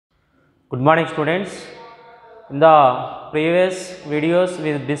Good morning, students. In the previous videos,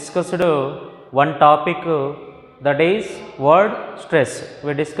 we discussed one topic that is word stress.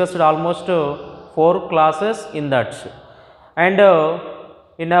 We discussed almost 4 classes in that, and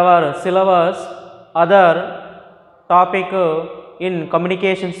in our syllabus, other topic in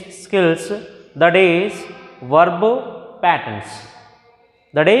communication skills, that is verb patterns.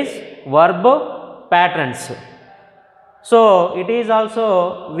 That is verb patterns. So it is also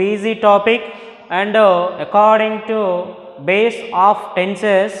easy topic, and according to base of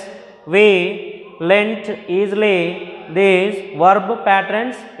tenses we learnt easily these verb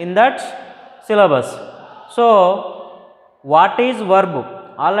patterns in that syllabus. So what is verb?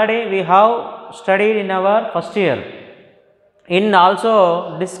 Already we have studied in our first year, in also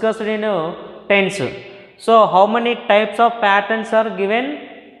discussed in tense. So how many types of patterns are given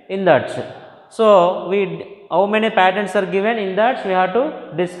in that? So how many patterns are given in that we have to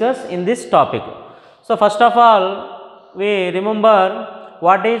discuss in this topic. So first of all, we remember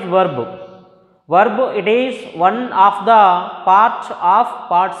what is verb. Verb, it is one of the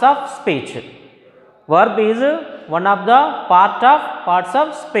parts of speech. Verb is one of the parts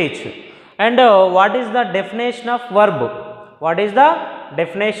of speech. And what is the definition of verb? What is the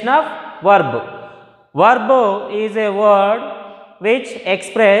definition of verb? Verb is a word which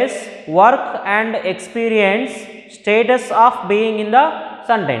express work and experience status of being in the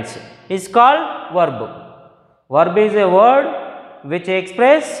sentence is called verb. Verb is a word which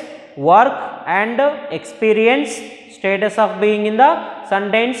express work and experience status of being in the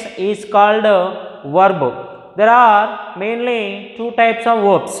sentence is called verb. There are mainly two types of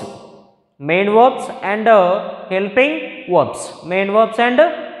verbs: main verbs and helping verbs. Main verbs and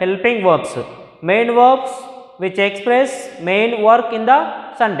helping verbs. Main verbs which express main work in the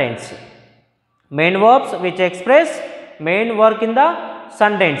sentence. Main verbs which express main work in the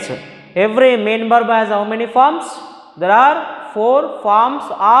sentence. Every main verb has how many forms? There are 4 forms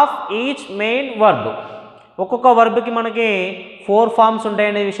of each main verb. ఒక్కొక్క వర్బ్కి మనకి 4 forms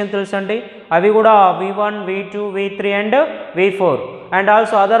ఉంటాయనే విషయం తెలుసండి. అవి కూడా V1, V2, V3 and V4. And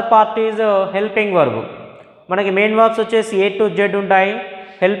also other part is helping verb. మనకి main verbs వచ్చేసి A to Z ఉంటాయి.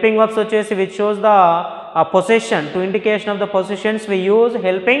 హెల్పింగ్ వర్బ్స్ వచ్చేసి which shows the possession, to indication of the possessions we use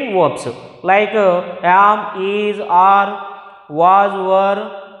helping verbs like am, is, are, was, were,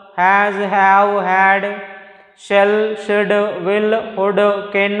 has, have, had, shall, should, will, would,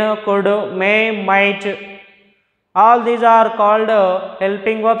 can, could, may, might. All these are called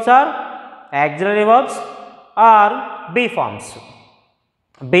helping verbs or auxiliary verbs or B forms.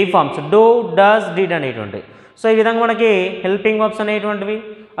 B forms do, does, did అనేటువంటి. So ఈ విధంగా మనకి helping verbs అనేటువంటివి,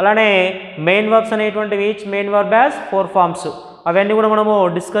 అలానే main verbs అనేటువంటివి each main verb has 4 forms. అవన్నీ కూడా మనము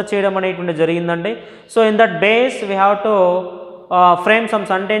డిస్కస్ చేయడం అనేటువంటి జరిగిందండి. So in that base we have to frame some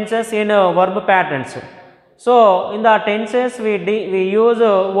sentences in verb patterns. So in the tenses we use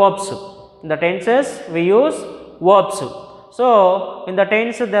verbs. In the tenses we use verbs. So in the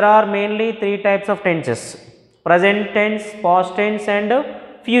tense there are mainly 3 types of tenses: present tense, past tense and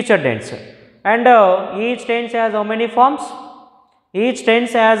future tense. And each tense has how many forms? Each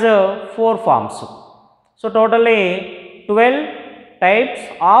tense has 4 forms. So totally 12 types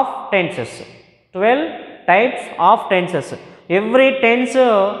of tenses. 12 types of tenses. Every tense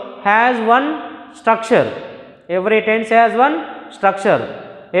has one structure. Every tense has one structure.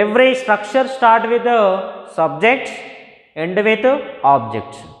 Every structure start with a subject, end with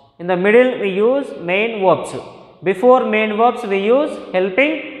object. In the middle we use main verbs. Before main verbs we use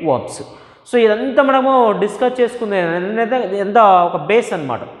helping verbs. So ఇదంతా మనము discuss చేసుకుంది ఎంత ఒక base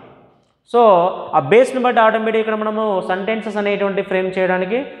అన్నమాట. So ఆ బేస్ని బట్టి automatic ఇక్కడ మనము సెంటెన్సెస్ అనేటువంటి ఫ్రేమ్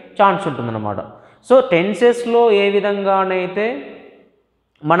చేయడానికి ఛాన్స్ ఉంటుందన్నమాట. సో టెన్సెస్లో ఏ విధంగానైతే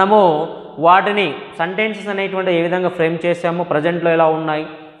మనము వాటిని సెంటెన్సెస్ అనేటువంటి ఏ విధంగా ఫ్రేమ్ చేసామో, ప్రజెంట్లో ఎలా ఉన్నాయి,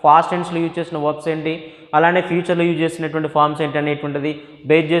 ఫాస్ట్ టెన్స్లో యూజ్ చేసిన వర్బ్స్ ఏంటి, అలానే ఫ్యూచర్లో యూజ్ చేసినటువంటి ఫార్మ్స్ ఏంటి అనేటువంటిది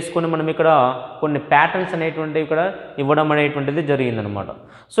బేస్ చేసుకొని మనం ఇక్కడ కొన్ని ప్యాటర్న్స్ అనేటువంటివి ఇక్కడ ఇవ్వడం అనేటువంటిది జరిగిందనమాట.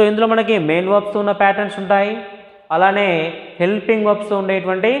 సో ఇందులో మనకి మెయిన్ వర్బ్స్తో ఉన్న ప్యాటర్న్స్ ఉంటాయి, అలానే హెల్పింగ్ వర్బ్స్తో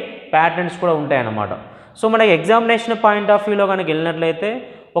ఉండేటువంటి ప్యాటర్న్స్ కూడా ఉంటాయి అన్నమాట. సో మనకి ఎగ్జామినేషన్ పాయింట్ ఆఫ్ వ్యూలో కనుక వెళ్ళినట్లయితే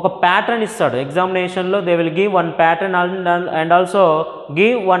ఒక ప్యాటర్న్ ఇస్తాడు ఎగ్జామినేషన్లో. They will give one pattern and also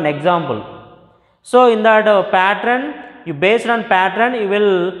give one example. So in that pattern, you based on pattern you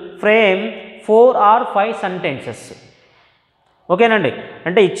will frame 4 or 5 sentences. ఓకేనండి.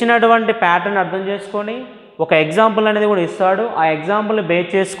 అంటే ఇచ్చినటువంటి ప్యాటర్న్ అర్థం చేసుకొని ఒక ఎగ్జాంపుల్ అనేది కూడా ఇస్తాడు. ఆ ఎగ్జాంపుల్ని బేస్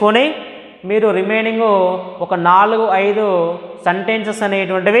చేసుకొని మీరు రిమైనింగ్ ఒక 4-5 సెంటెన్సెస్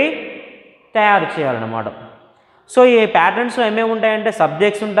అనేటువంటివి తయారు చేయాలన్నమాట. సో ఈ ప్యాటర్న్స్లో ఏమేమి ఉంటాయంటే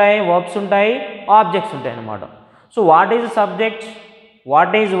సబ్జెక్ట్స్ ఉంటాయి, వర్బ్స్ ఉంటాయి, ఆబ్జెక్ట్స్ ఉంటాయి అన్నమాట. So what is subject,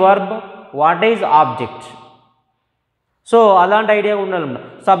 what is verb, what is object. So అలాంటి ఐడియా ఉండాలన్నమాట.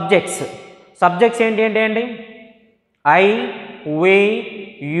 సబ్జెక్ట్స్ ఏంటి అంటే అండి I, we,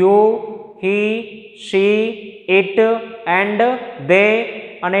 you, he, she, it and they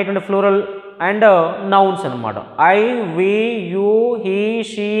అనేటువంటి ఫ్లూరల్ అండ్ నౌన్స్ అనమాట. I, we, you, he,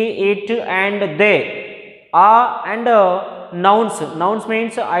 she, it and they and nouns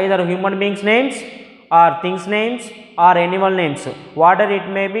means either human beings names are things names are Animal names, water it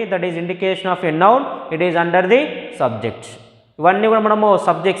may be, that is indication of a noun, it is under the subject. ఇవన్నీ కూడా మనము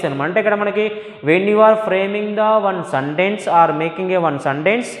subjects అనమాట. అంటే ఇక్కడ మనకి when you are framing the one sentence or making a one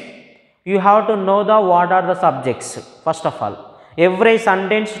sentence, you have to know the what are the subjects. First of all, every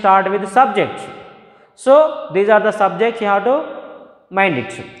sentence start with subject, so these are the subjects, you have to mind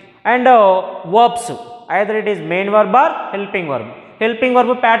it. And verbs, either it is main verb or helping verb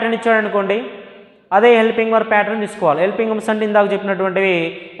pattern ఇచ్చాడు అనుకోండి, అదే helping verb pattern తీసుకోవాలి. Helping verbs అంటే ఇందాక చెప్పినటువంటివి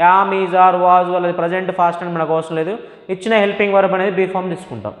yam, is, are, was, వాళ్ళది present, fast అని మనకు అవసరం లేదు. ఇచ్చిన హెల్పింగ్ వర్బ్ అనేది బీ ఫామ్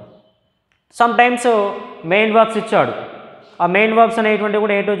తీసుకుంటాం. సమ్ టైమ్స్ మెయిన్ వర్బ్స్ ఇచ్చాడు, ఆ మెయిన్ వర్బ్స్ అనేటువంటివి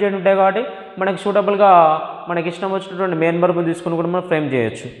కూడా A to Z ఉంటాయి కాబట్టి మనకి సూటబుల్గా మనకి ఇష్టం వచ్చినటువంటి మెయిన్ వర్బ్ తీసుకుని కూడా మనం ఫ్రేమ్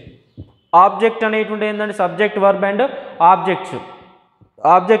చేయొచ్చు. ఆబ్జెక్ట్ అనేటువంటి ఏంటంటే subject, verb and objects.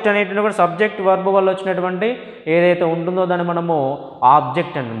 Object అనేటువంటి కూడా సబ్జెక్ట్, వర్బ్ వల్ల వచ్చినటువంటి ఏదైతే ఉంటుందో దాన్ని మనము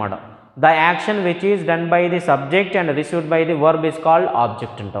ఆబ్జెక్ట్ అన్నమాట. The action which is done by the subject and received by the verb is called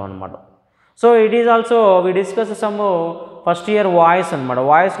object అంటాం అనమాట. So it is also we discuss some first year voice అనమాట.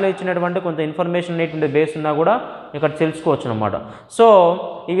 వాయిస్లో ఇచ్చినటువంటి కొంత ఇన్ఫర్మేషన్ అనేటువంటి బేస్ ఉన్నా కూడా ఇక్కడ తెలుసుకోవచ్చు అనమాట. సో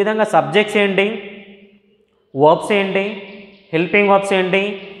ఈ విధంగా సబ్జెక్ట్స్ ఏంటి, వర్బ్స్ ఏంటి, హెల్పింగ్ వర్బ్స్ ఏంటి,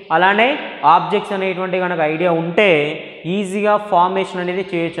 అలానే ఆబ్జెక్ట్స్ అనేటువంటి కనుక ఐడియా ఉంటే ఈజీగా ఫార్మేషన్ అనేది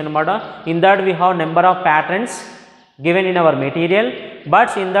చేయొచ్చు అనమాట. In that we have number of patterns given in our material,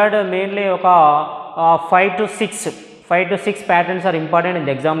 but in that mainly ఒక 5 to 6 patterns are important in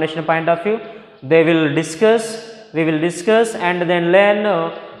the examination point of view. We will discuss and then learn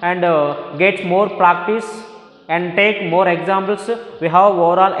and get more practice and take more examples. We have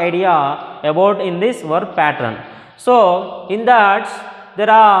overall idea about in this verb pattern. So in that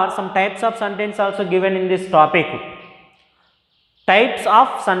there are some types of sentence also given in this topic. Types of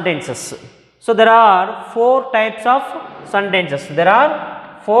sentences. So there are 4 types of sentences. There are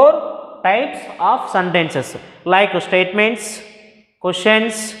 4 types of sentences like statements,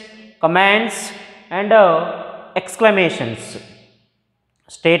 questions, commands and exclamations.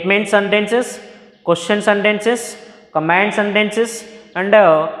 Statement sentences, question sentences, command sentences and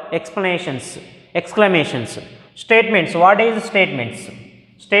exclamations. Statements, what is statements?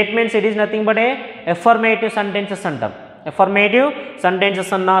 Statements, it is nothing but a affirmative sentences antam. Affirmative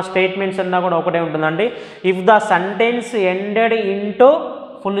sentences anna statements anna kuda okate untundandi. If the sentence ended into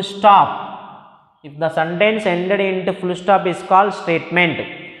full stop, if the sentence ended into full stop is called statement.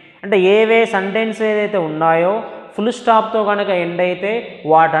 అంటే ఏవే sentence ఏదైతే ఉన్నాయో full స్టాప్తో కనుక end అయితే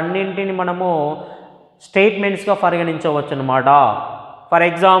వాటన్నింటిని మనము స్టేట్మెంట్స్గా పరిగణించవచ్చు అనమాట. For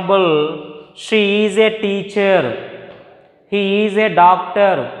example, she is a teacher, he is a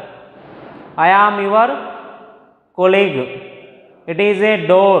doctor, I am your colleague, it is a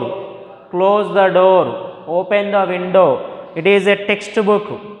door, close the door, open the window, it is a text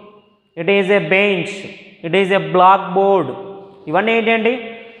book, it is a bench, it is a black board. ఇవన్నీ ఏంటండి,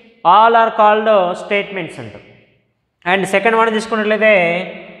 all are called statements అంటారు. And second one తీసుకున్నట్లయితే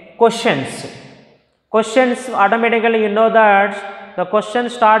questions. Questions automatically you know that the question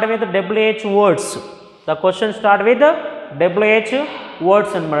start with WH words. The question start with WH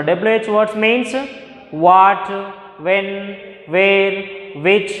words అనమాట. WH words means what, when, where,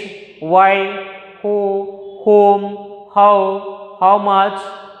 which, why, who, whom, how much,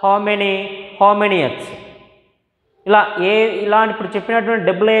 how many years. ఇలా ఇప్పుడు చెప్పినటువంటి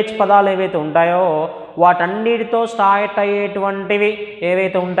WH పదాలు ఏవైతే ఉంటాయో వాటన్నిటితో start అయ్యేటువంటివి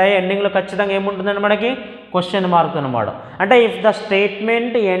ఏవైతే ఉంటాయో ఎండింగ్లో ఖచ్చితంగా ఏముంటుందండి మనకి క్వశ్చన్ మార్క్ అనమాట. అంటే if the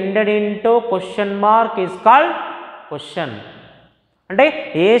statement ended into question mark is called question. అంటే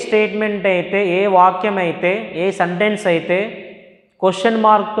ఏ స్టేట్మెంట్ అయితే, ఏ వాక్యం అయితే, ఏ సెంటెన్స్ అయితే క్వశ్చన్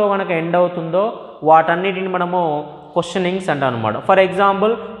మార్క్తో కనుక ఎండ్ అవుతుందో వాటన్నిటిని మనము క్వశ్చనింగ్స్ అంటాం అనమాట. For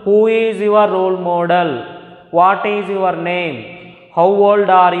example, who is your role model, what is your name, how old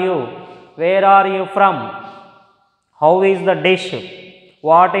are you, where are you from, how is the dish,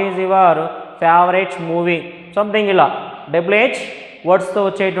 what is your favorite movie, something ఇలా WH వర్డ్స్తో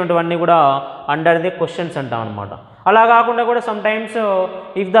వచ్చేటువంటివన్నీ కూడా under the questions అంటాం అనమాట. అలా కాకుండా కూడా some times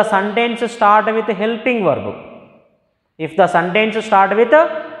if the sentence start with helping verb, if the sentence start with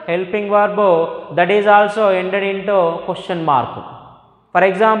helping verb that is also ended into question mark. For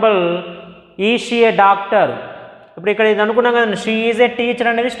example, is she A doctor, ఇప్పుడు ఇక్కడ ఇది అనుకున్నాం కదండి, షీ ఈజ్ ఏ టీచర్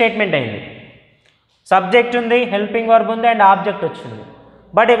అనేది statement అయింది, subject ఉంది, helping verb ఉంది and object వచ్చింది.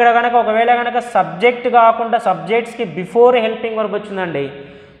 బట్ ఇక్కడ కనుక ఒకవేళ కనుక సబ్జెక్ట్ కాకుండా సబ్జెక్ట్స్కి బిఫోర్ హెల్పింగ్ వర్బ్ వచ్చిందండి,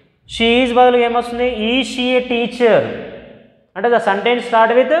 షీ ఈజ్ బదులు ఏమొస్తుంది, ఈ షీ ఏ టీచర్ అంటే the sentence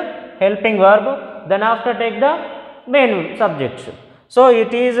start with helping verb, then after take the main subjects. So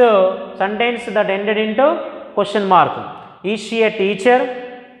it is sentence that ended into question mark. Is she A teacher,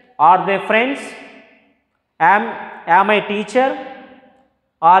 are they friends, am I teacher,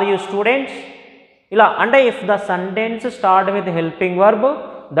 are you students, ఇలా అంటే if the sentence start with helping verb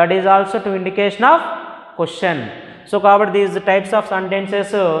that is also to indication of question. So కాబట్టి these types of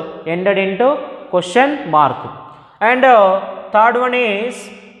sentences ended into question mark. And third one is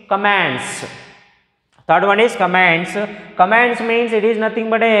commands. Third one is commands. Commands means it is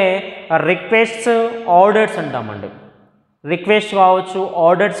nothing but A requests, orders అంటామండి. Request కావచ్చు,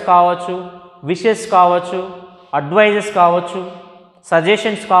 orders కావచ్చు, wishes కావచ్చు, advises కావచ్చు,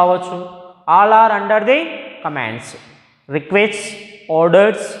 suggestions కావచ్చు, all are under the commands. Requests,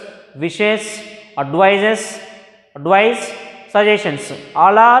 orders, wishes, advice, suggestions,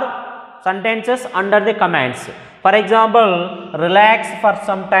 all are sentences under the commands. For example, relax for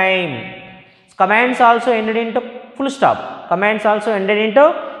some time. Commands also ended into full stop. Commands also ended into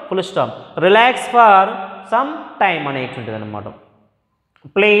full stop. Relax for some time అనేటువంటిది అన్నమాట.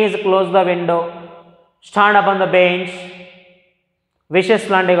 Please close the window. Stand up on the bench. Wishes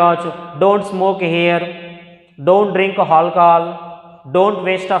లాంటివి కావచ్చు, don't smoke here, don't drink alcohol, don't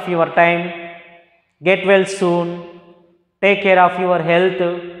waste of your time, get well soon, take care of your health,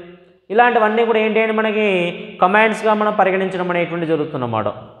 ఇలాంటివన్నీ కూడా ఏంటి అంటే మనకి కమాండ్స్గా మనం పరిగణించడం అనేటువంటి జరుగుతున్నమాట.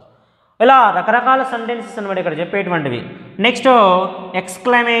 ఇలా రకరకాల సెంటెన్సెస్ అనమాట ఇక్కడ చెప్పేటువంటివి. నెక్స్ట్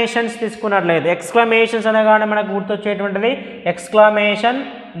ఎక్స్క్లమేషన్స్ తీసుకున్నట్లేదు. ఎక్స్క్లమేషన్స్ అనగానే మనకు గుర్తొచ్చేటువంటిది ఎక్స్క్లమేషన్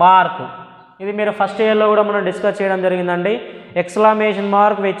మార్క్. ఇది మీరు ఫస్ట్ ఇయర్లో కూడా మనం డిస్కస్ చేయడం జరిగిందండి. Exclamation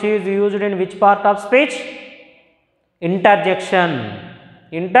mark which is used in which part of speech? Interjection.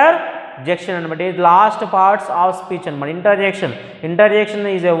 Interjection అనమాట ఇది లాస్ట్ పార్ట్స్ ఆఫ్ స్పీచ్ అనమాట. Interjection. Interjection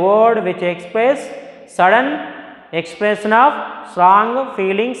is a word which express sudden expression of strong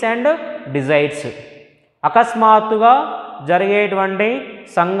feelings and desires. అకస్మాత్తుగా జరిగేటువంటి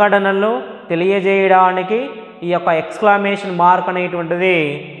సంఘటనలు తెలియజేయడానికి ఈ యొక్క ఎక్స్క్లమేషన్ మార్క్ అనేటువంటిది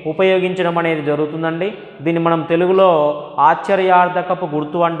ఉపయోగించడం అనేది జరుగుతుందండి. దీన్ని మనం తెలుగులో ఆశ్చర్యార్థకపు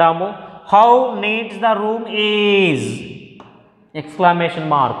గుర్తు అంటాము. How నీట్స్ the room is exclamation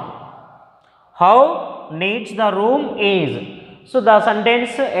mark. How నీట్స్ the room is. So the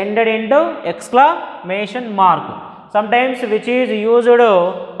sentence ended into exclamation mark. Sometimes which is used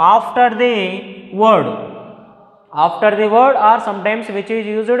after the word. After the word or sometimes which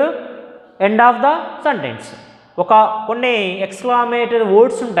is used end of the sentence. కొన్ని exclamatory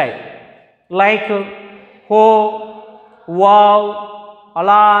words ఉంటాయి like హో, wow,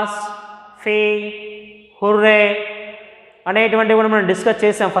 అలాస్, ఫే, hurray అనేటువంటివి కూడా మనం discuss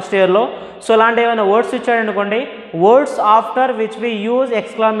చేసాం first ఇయర్లో. So అలాంటి ఏమైనా words ఇచ్చాడనుకోండి, words after which we use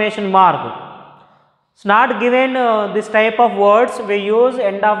exclamation mark. It's not given this type of words we use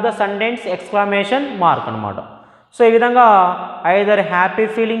end of the sentence exclamation mark అనమాట. సో ఈ విధంగా either happy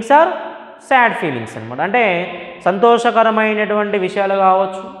feelings are sad feelings అనమాట. అంటే సంతోషకరమైనటువంటి విషయాలు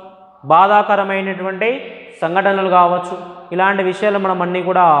కావచ్చు, బాధాకరమైనటువంటి సంఘటనలు కావచ్చు, ఇలాంటి విషయాలు మనం అన్నీ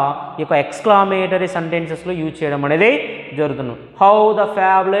కూడా ఈ యొక్క ఎక్స్క్లమేటరీ సెంటెన్సెస్లో యూజ్ చేయడం అనేది జరుగుతుంది. How the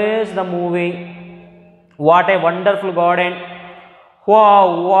fabulous the movie, what a wonderful garden,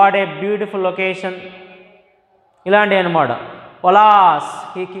 what a beautiful location, ఇలాంటివి అనమాట. అలాస్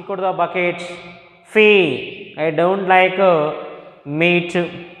he kicked the bucket, fee I don't like meat,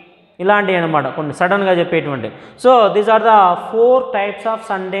 ఇలాంటివి అనమాట కొన్ని సడన్గా చెప్పేటువంటి. So these are the 4 types of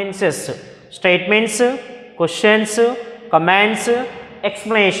sentences: statements, questions, commands,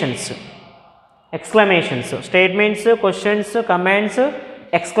 explanations. ఎక్స్క్లమేషన్స్, statements, questions, commands,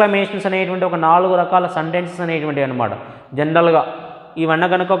 ఎక్స్క్లమేషన్స్ అనేటువంటి ఒక 4 రకాల సెంటెన్సెస్ అనేటువంటివి అనమాట. జనరల్గా ఇవన్నీ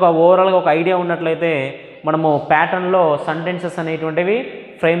కనుక ఒక ఓవరాల్గా ఒక ఐడియా ఉన్నట్లయితే మనము ప్యాటర్న్లో సెంటెన్సెస్ అనేటువంటివి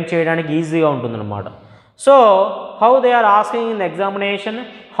ఫ్రేమ్ చేయడానికి ఈజీగా ఉంటుందన్నమాట. So how they are asking in the examination,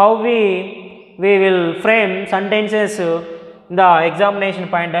 how we will frame sentences in the examination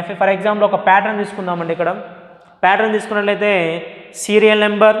point of view. For example ఒక ప్యాటర్న్ తీసుకుందామండి. ఇక్కడ ప్యాటర్న్ తీసుకున్నట్లయితే serial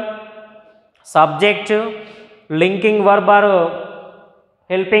number, subject, linking verb are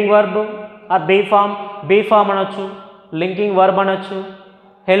helping verb are be form అనొచ్చు, linking verb అనొచ్చు,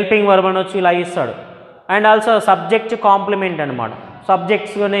 helping verb అనొచ్చు, ఇలా ఇస్తాడు. And also subject complement అనమాట.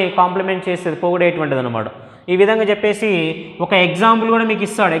 సబ్జెక్ట్స్ని కాంప్లిమెంట్ చేసేది, పొగిడేటువంటిది అనమాట. ఈ విధంగా చెప్పేసి ఒక ఎగ్జాంపుల్ కూడా మీకు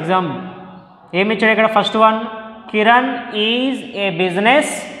ఇస్తాడు. ఎగ్జాంపుల్ ఏమి ఇచ్చాడు ఇక్కడ? First one, Kiran is a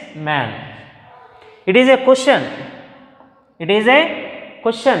business man. It is a question. It is a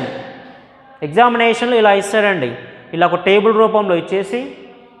question. ఎగ్జామినేషన్లో ఇలా ఇస్తాడండి, ఇలా ఒక టేబుల్ రూపంలో ఇచ్చేసి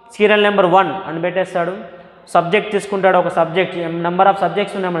సీరియల్ నెంబర్ 1 అని పెట్టేస్తాడు. సబ్జెక్ట్ తీసుకుంటాడు, ఒక సబ్జెక్ట్, నెంబర్ ఆఫ్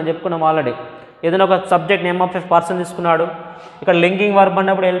సబ్జెక్ట్స్ ఉన్నాయి మనం చెప్పుకున్నాం ఆల్రెడీ. ఏదైనా ఒక subject name of a person తీసుకున్నాడు. ఇక్కడ లింకింగ్ వర్బ్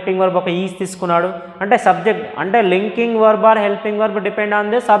అన్నప్పుడు హెల్పింగ్ వర్బ్ ఒక ఈజ్ తీసుకున్నాడు. అంటే సబ్జెక్ట్ అంటే linking verb are helping verb depend on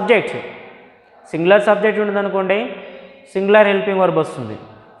the subject. Singular subject ఉందనుకోండి సింగులర్ హెల్పింగ్ వర్బ్ వస్తుంది.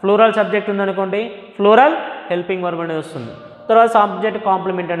 ఫ్లూరల్ సబ్జెక్ట్ ఉందనుకోండి ఫ్లూరల్ హెల్పింగ్ వర్బ్ అనేది వస్తుంది. తర్వాత సబ్జెక్ట్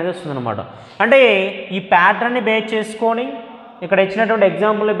కాంప్లిమెంట్ అనేది వస్తుంది అనమాట. అంటే ఈ ప్యాటర్న్ని బేస్ చేసుకొని ఇక్కడ ఇచ్చినటువంటి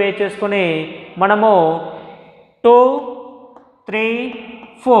ఎగ్జాంపుల్ని బేస్ చేసుకొని మనము 2, 3,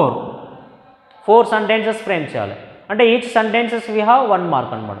 4 సెంటెన్సెస్ ఫ్రేమ్ చేయాలి. అంటే each sentences we have 1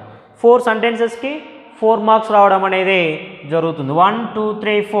 mark అనమాట. 4 సెంటెన్సెస్కి 4 మార్క్స్ రావడం అనేది జరుగుతుంది. 1, 2,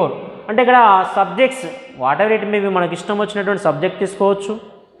 3, 4 అంటే ఇక్కడ subjects what ever it maybe మనకి ఇష్టం వచ్చినటువంటి సబ్జెక్ట్ తీసుకోవచ్చు.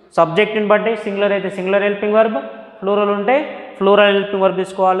 సబ్జెక్ట్ని బట్టి సింగులర్ అయితే సింగులర్ హెల్పింగ్ వర్బ్, ఫ్లూరల్ ఉంటే ఫ్లూరల్ హెల్పింగ్ వర్బ్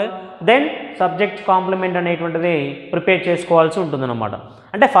తీసుకోవాలి. దెన్ సబ్జెక్ట్ కాంప్లిమెంట్ అనేటువంటిది ప్రిపేర్ చేసుకోవాల్సి ఉంటుందన్నమాట.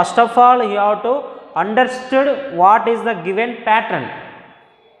 అంటే first of all you have to understood what is the given pattern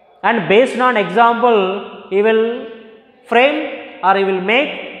and based on example you will frame or you will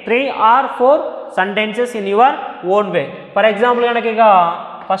make 3 or 4 sentences in your own way. For example కనుక ఇక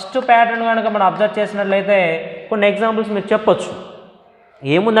first pattern కనుక మనం observe చేసినట్లయితే కొన్ని examples మీరు చెప్పొచ్చు.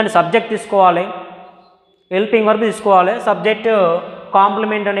 ఏముందండి, subject తీసుకోవాలి, హెల్పింగ్ వర్బ్ తీసుకోవాలి, సబ్జెక్ట్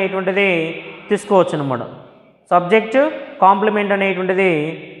కాంప్లిమెంట్ అనేటువంటిది తీసుకోవచ్చు అనమాట. సబ్జెక్ట్ కాంప్లిమెంట్ అనేటువంటిది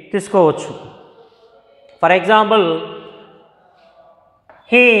తీసుకోవచ్చు. For example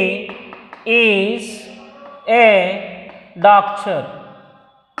he is a doctor,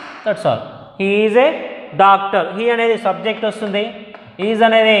 that's all. He is a doctor. he అనేది సబ్జెక్ట్ వస్తుంది, ఈజ్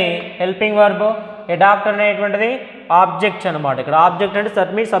అనేది హెల్పింగ్ వర్బ్, ఏ డాక్టర్ అనేటువంటిది ఆబ్జెక్ట్ అనమాట. ఇక్కడ ఆబ్జెక్ట్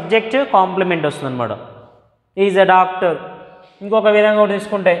అంటే మీ సబ్జెక్ట్ కాంప్లిమెంట్ వస్తుంది అనమాట. Is a doctor. ఇంకొక విధంగా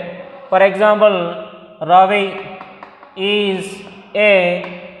తీసుకుంటే for example Ravi is a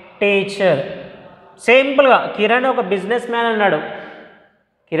teacher. సింపుల్గా కిరణ్ ఒక బిజినెస్ మ్యాన్ అన్నాడు.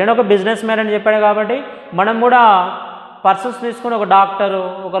 కిరణ్ ఒక బిజినెస్ మ్యాన్ అని చెప్పాడు కాబట్టి మనం కూడా పర్సన్స్ తీసుకుని ఒక డాక్టరు,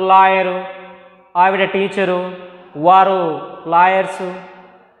 ఒక లాయరు, ఆవిడ టీచరు, వారు లాయర్సు,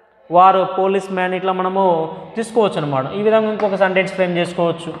 వారు పోలీస్ మ్యాన్, ఇట్లా మనము తీసుకోవచ్చు అనమాట. ఈ విధంగా ఇంకొక సెంటెన్స్ ఫ్రేమ్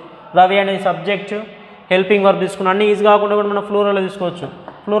చేసుకోవచ్చు. రవి అనేది సబ్జెక్టు, హెల్పింగ్ వర్బ్ తీసుకున్నాం. అన్నీ ఈజీ కాకుండా కూడా మనం ఫ్లూరల్లో తీసుకోవచ్చు.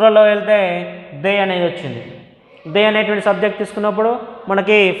 ఫ్లూరల్లో వెళ్తే దే అనేది వచ్చింది. దే అనేటువంటి సబ్జెక్ట్ తీసుకున్నప్పుడు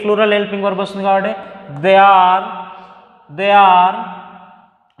మనకి ఫ్లూరల్ హెల్పింగ్ వర్బ్ వస్తుంది కాబట్టి they are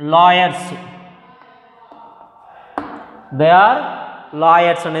lawyers. They are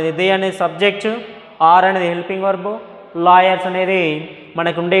lawyers అనేది దే అనేది సబ్జెక్ట్, ఆర్ అనేది హెల్పింగ్ వర్బ్, లాయర్స్ అనేది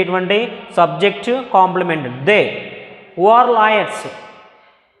మనకు ఉండేటువంటి subject complement. They who are lawyers,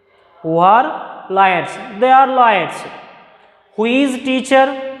 they are lawyers. Who is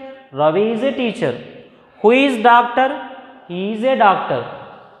teacher, Ravi is a teacher. Who is doctor, he is a doctor.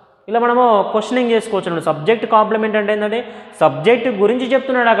 ఇలా మనము questioning చేసుకోవచ్చు అన్నమాట. సబ్జెక్ట్ కాంప్లిమెంట్ అంటే ఏంటంటే సబ్జెక్ట్ గురించి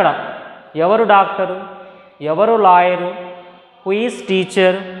చెప్తున్నాడు అక్కడ. ఎవరు డాక్టరు, ఎవరు lawyer, who is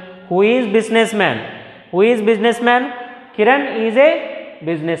teacher, who is business man, Kiran is a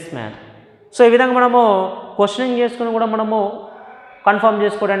business man. So ఈ విధంగా మనము క్వశ్చనింగ్ చేసుకుని కూడా మనము కన్ఫర్మ్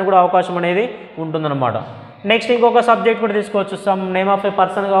చేసుకోవడానికి కూడా అవకాశం అనేది ఉంటుందన్నమాట. నెక్స్ట్ ఇంకొక సబ్జెక్ట్ కూడా తీసుకోవచ్చు. Some name of A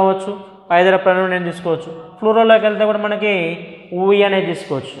person కావచ్చు, ఐదర్ ప్రొనౌన్ అని తీసుకోవచ్చు. ఫ్లూరల్లోకి వెళ్తే కూడా మనకి వి అనేది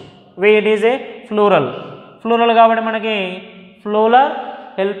తీసుకోవచ్చు. వి ఇట్ ఈజ్ ఏ ఫ్లూరల్ కాబట్టి మనకి ఫ్లూరల్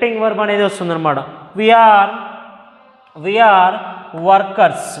హెల్పింగ్ వర్బ్ అనేది వస్తుంది అనమాట. We are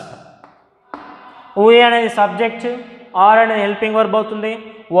workers. వి అనేది సబ్జెక్ట్, ఆర్ అనేది హెల్పింగ్ వర్బ్ అవుతుంది,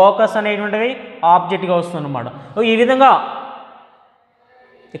 వర్కర్స్ అనేటువంటిది ఆబ్జెక్ట్గా వస్తుంది అనమాట. ఈ విధంగా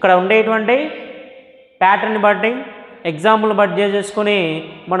ఇక్కడ ఉండేటువంటి ప్యాటర్న్ బట్టి ఎగ్జాంపుల్ బట్టి చేసుకొని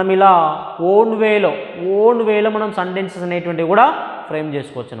మనం ఇలా ఓన్ వేలో మనం సెంటెన్సెస్ అనేటువంటివి కూడా ఫ్రేమ్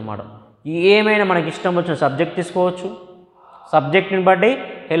చేసుకోవచ్చు అనమాట. ఏమైనా మనకి ఇష్టం వచ్చిన సబ్జెక్ట్ తీసుకోవచ్చు, సబ్జెక్ట్ని బట్టి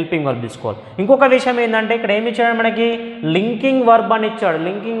హెల్పింగ్ వర్బ్ తీసుకోవాలి. ఇంకొక విషయం ఏంటంటే ఇక్కడ ఏమి ఇచ్చాడు మనకి లింకింగ్ వర్బ్ అని ఇచ్చాడు.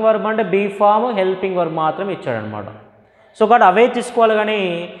 లింకింగ్ వర్బ్ అంటే బీ ఫామ్ హెల్పింగ్ వర్బ్ మాత్రం ఇచ్చాడు అనమాట. సో కాబట్టి అవే తీసుకోవాలి. కానీ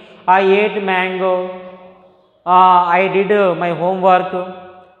I ate mango, I did my homework,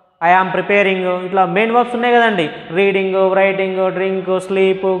 I am preparing, ఇట్లా మెయిన్ వర్బ్స్ ఉన్నాయి కదండి. Reading, writing, drink,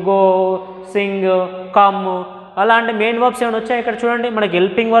 sleep, go, Singh, come, అలాంటి మెయిన్ వర్బ్స్ ఏమైనా వచ్చాయి ఇక్కడ చూడండి. మనకి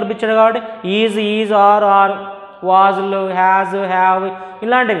హెల్పింగ్ వర్బ్ ఇచ్చాడు కాబట్టి ఈజ్, ఆర్, వాజ్లు, హ్యాజ్, హ్యావ్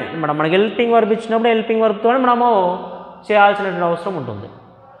ఇలాంటివి మనకి హెల్పింగ్ వర్బ్ ఇచ్చినప్పుడు హెల్పింగ్ వర్బ్తో మనము చేయాల్సినటువంటి అవసరం ఉంటుంది.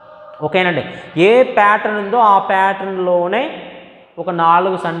 ఓకేనండి. ఏ ప్యాటర్న్ ఉందో ఆ ప్యాటర్న్లోనే ఒక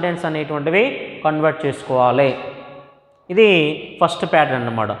 4 సెంటెన్స్ అనేటువంటివి కన్వర్ట్ చేసుకోవాలి. ఇది ఫస్ట్ ప్యాటర్న్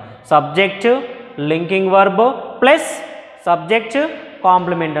అన్నమాట. Subject, linking verb plus subject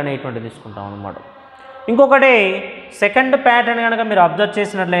complement అనేటువంటిది తీసుకుంటాం అన్నమాట. ఇంకొకటి సెకండ్ ప్యాటర్న్ కనుక మీరు అబ్జర్వ్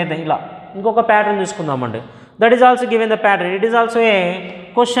చేసినట్లయితే ఇలా ఇంకొక ప్యాటర్న్ తీసుకుందామండి. That is also given the pattern. It is also a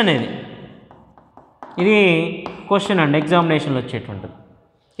question. ఇది క్వశ్చన్ అండి, ఎగ్జామినేషన్లో వచ్చేటువంటిది.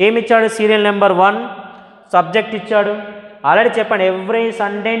 ఏమి ఇచ్చాడు? సీరియల్ నెంబర్ 1 సబ్జెక్ట్ ఇచ్చాడు. ఆల్రెడీ చెప్పండి, every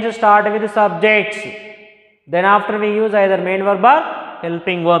sentence start with subjects, then after we use either main verb are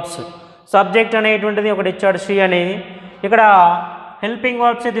helping verbs. Subject అనేటువంటిది ఒకటి ఇచ్చాడు, షీ అనేది. ఇక్కడ హెల్పింగ్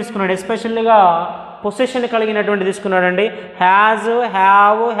వర్బ్సే తీసుకున్నాడు, ఎస్పెషల్లీగా పొసెషన్ కలిగినటువంటి తీసుకున్నాడండి. Has,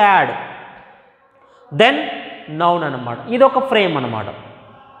 have, had, then noun అన్నమాట. ఇదొక ఫ్రేమ్ అన్నమాట,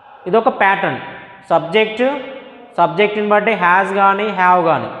 ఇదొక ప్యాటర్న్. సబ్జెక్ట్ని బట్టి హ్యాజ్ కానీ హ్యావ్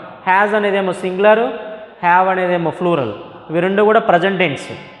కానీ, హ్యాజ్ అనేదేమో సింగులర్, హ్యావ్ అనేదేమో ఫ్లూరల్. ఇవి రెండు కూడా ప్రజెంట్ టెన్స్.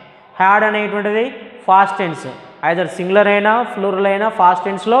 హ్యాడ్ అనేటువంటిది ఫాస్ట్ టెన్స్, ఐదర్ సింగులర్ అయినా ఫ్లూరల్ అయినా ఫాస్ట్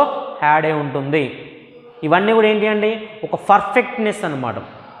టెన్స్లో హ్యాడే ఉంటుంది. ఇవన్నీ కూడా ఏంటి అండి, ఒక పర్ఫెక్ట్నెస్ అన్నమాట.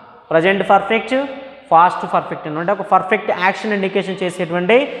 ప్రజెంట్ పర్ఫెక్ట్, ఫాస్ట్ పర్ఫెక్ట్ అంటే ఒక పర్ఫెక్ట్ యాక్షన్ ఇండికేషన్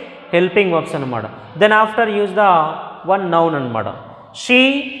చేసేటువంటి హెల్పింగ్ వర్బ్స్ అనమాట. Then after use the one noun అనమాట. షీ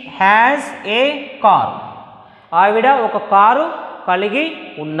హ్యాజ్ ఏ కార్, ఆవిడ ఒక కారు కలిగి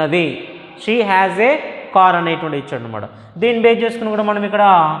ఉన్నది. షీ హ్యాజ్ ఏ కార్ అనేటువంటి ఇచ్చాడు అనమాట. దీన్ని బేస్ చేసుకుని కూడా మనం ఇక్కడ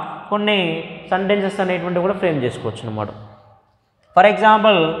కొన్ని సెంటెన్సెస్ అనేటువంటివి కూడా ఫ్రేమ్ చేసుకోవచ్చు అనమాట. ఫర్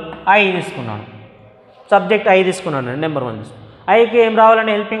ఎగ్జాంపుల్ ఐ తీసుకున్నాను, సబ్జెక్ట్ ఐ తీసుకున్నాను, నెంబర్ 1 తీసుకున్నాను. ఐకి ఏం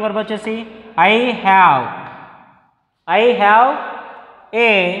రావాలంటే హెల్పింగ్ వర్బ్ వచ్చేసి I have a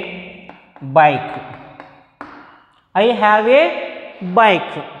bike. I have a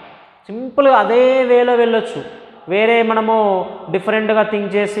bike. సింపుల్గా అదే వేలో వెళ్ళొచ్చు. వేరే మనము డిఫరెంట్గా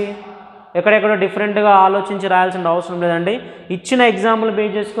థింక్ చేసి ఎక్కడెక్కడో డిఫరెంట్గా ఆలోచించి రాయాల్సిన అవసరం లేదండి. ఇచ్చిన ఎగ్జాంపుల్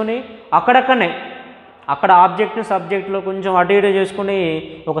బేస్ చేసుకొని అక్కడ ఆబ్జెక్ట్ని సబ్జెక్ట్లో కొంచెం అటు ఇటు చేసుకుని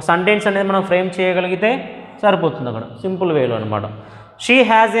ఒక సెంటెన్స్ అనేది మనం ఫ్రేమ్ చేయగలిగితే సరిపోతుంది. అక్కడ సింపుల్ వేలో అనమాట. షీ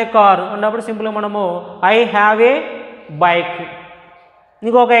హ్యాజ్ ఏ కార్ అన్నప్పుడు సింపుల్గా మనము ఐ హ్యావ్ ఏ బైక్.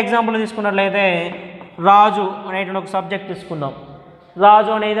 ఇంకొక ఎగ్జాంపుల్ తీసుకున్నట్లయితే రాజు అనేటువంటి ఒక సబ్జెక్ట్ తీసుకుందాం.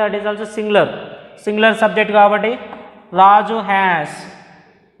 రాజు అనేది that is also singular subject కాబట్టి రాజు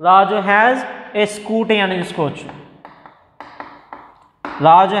హ్యాజ్ ఏ స్కూటీ అని తీసుకోవచ్చు.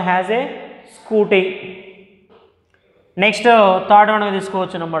 రాజు has a scooty. Next third one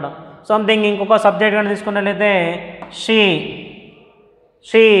తీసుకోవచ్చు అన్నమాట. సంథింగ్ ఇంకొక సబ్జెక్ట్ కానీ తీసుకున్నట్లయితే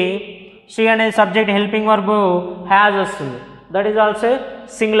షీ అనేది సబ్జెక్ట్ హెల్పింగ్ వర్బ్ హ్యాజ్ వస్తుంది. దట్ ఈజ్ ఆల్సో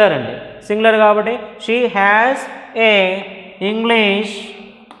సింగులర్ అండి. సింగులర్ కాబట్టి she has a English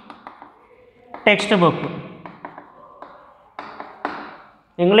text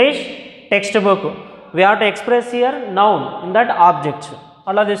book. We have to express here noun in that object.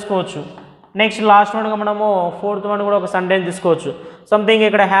 అలా తీసుకోవచ్చు. నెక్స్ట్ లాస్ట్ వన్గా మనము ఫోర్త్ వన్ కూడా ఒక సెంటెన్స్ తీసుకోవచ్చు. సంథింగ్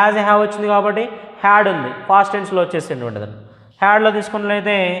ఇక్కడ హ్యావ్ వచ్చింది కాబట్టి హ్యాడ్ ఉంది, ఫాస్ట్ టెన్స్లో వచ్చేసేటువంటిది. హ్యాడ్లో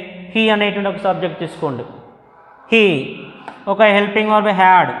తీసుకున్నట్లయితే హీ అనేటువంటి ఒక సబ్జెక్ట్ తీసుకోండి. హీ ఒక helping verb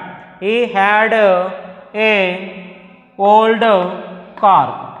had. He had a old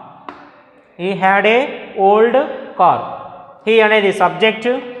car. He అనేది సబ్జెక్ట్,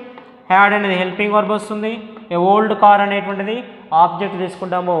 హ్యాడ్ అనేది హెల్పింగ్ వర్బ్ వస్తుంది. ఏ ఓల్డ్ కార్ అనేటువంటిది ఆబ్జెక్ట్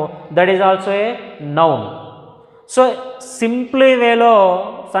తీసుకుంటాము. That is also a noun. So simple వేలో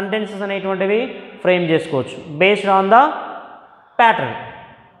సెంటెన్సెస్ అనేటువంటివి ఫ్రేమ్ చేసుకోవచ్చు బేస్డ్ ఆన్ ద ప్యాటర్న్.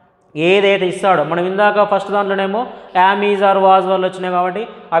 ఏదైతే ఇస్తాడో మనం ఇందాక first దాంట్లోనేమో yam, is, are, was వాళ్ళు వచ్చినాయి కాబట్టి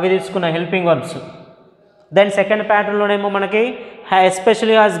అవి తీసుకున్న హెల్పింగ్ వర్బ్స్. దెన్ సెకండ్ ప్యాటర్న్లోనేమో మనకి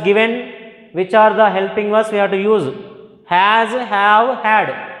especially has given which are the helping verbs we have to use. Has, have,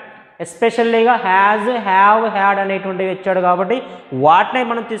 had. ఎస్పెషల్లీగా has, have, had అనేటువంటివి ఇచ్చాడు కాబట్టి వాటినే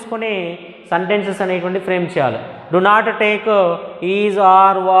మనం తీసుకొని సెంటెన్సెస్ అనేటువంటి ఫ్రేమ్ చేయాలి. Do not take is,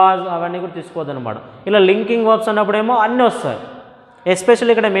 are, was అవన్నీ కూడా తీసుకోవద్దు అనమాట. ఇలా లింకింగ్ వర్బ్స్ అన్నప్పుడేమో అన్నీ వస్తాయి.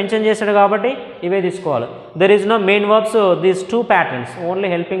 ఎస్పెషల్లీ ఇక్కడ మెన్షన్ చేశాడు కాబట్టి ఇవే తీసుకోవాలి. There is no main verbs, these 2 patterns, only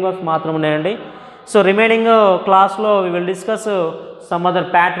helping verbs మాత్రం ఉన్నాయండి. సో రిమైనింగ్ క్లాస్లో we will discuss some other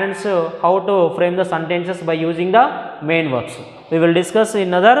patterns, how to frame the sentences by using the main verbs. We will discuss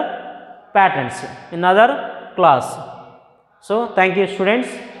in other patterns in other class. So thank you students,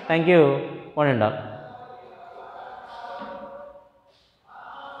 thank you one and all.